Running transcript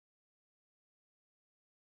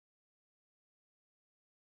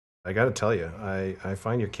I gotta tell you, I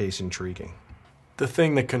find your case intriguing. The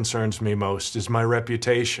thing that concerns me most is my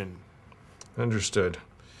reputation. Understood.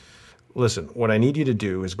 Listen, what I need you to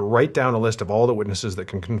do is write down a list of all the witnesses that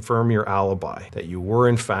can confirm your alibi, that you were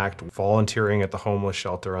in fact volunteering at the homeless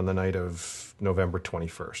shelter on the night of November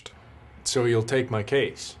 21st. So you'll take my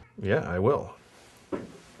case? Yeah, I will.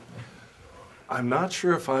 I'm not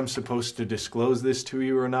sure if I'm supposed to disclose this to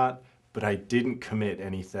you or not, but I didn't commit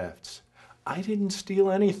any thefts. I didn't steal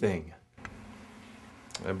anything.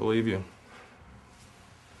 I believe you.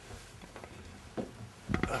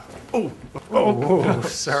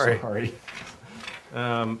 Sorry.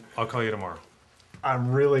 I'll call you tomorrow.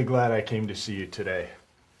 I'm really glad I came to see you today.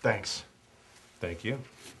 Thanks. Thank you.